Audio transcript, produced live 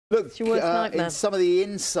Look, in some of the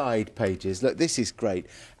inside pages, look, this is great.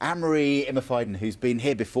 Marie Imafidon, who's been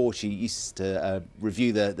here before, she used to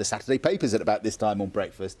review the Saturday papers at about this time on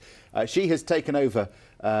breakfast. She has taken over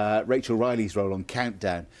Rachel Riley's role on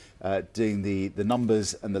Countdown, doing the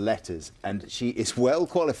numbers and the letters, and she is well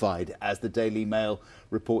qualified, as the Daily Mail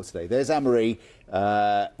reports today. There's Marie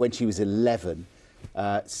when she was 11,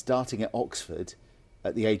 starting at Oxford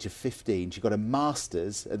at the age of 15. She got a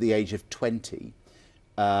master's at the age of 20.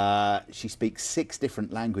 She speaks 6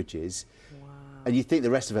 different languages. Wow. And you'd think the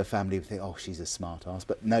rest of her family would think, oh, she's a smart ass.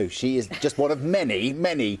 But no, she is just one of many,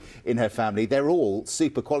 many in her family. They're all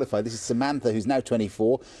super qualified. This is Samantha, who's now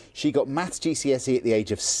 24. She got Maths GCSE at the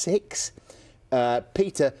age of 6.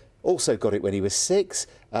 Peter also got it when he was 6,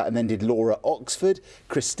 and then did law at Oxford.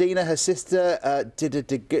 Christina, her sister,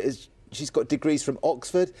 she's got degrees from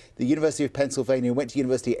Oxford, the University of Pennsylvania, and went to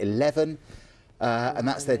university at 11. And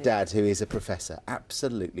that's their dad, who is a professor.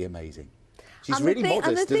 Absolutely amazing. She's really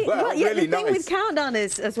modest as well. Yeah, really the thing nice. with Countdown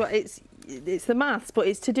is as well, it's the maths, but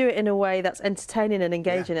it's to do it in a way that's entertaining and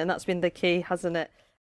engaging, and that's been the key, hasn't it?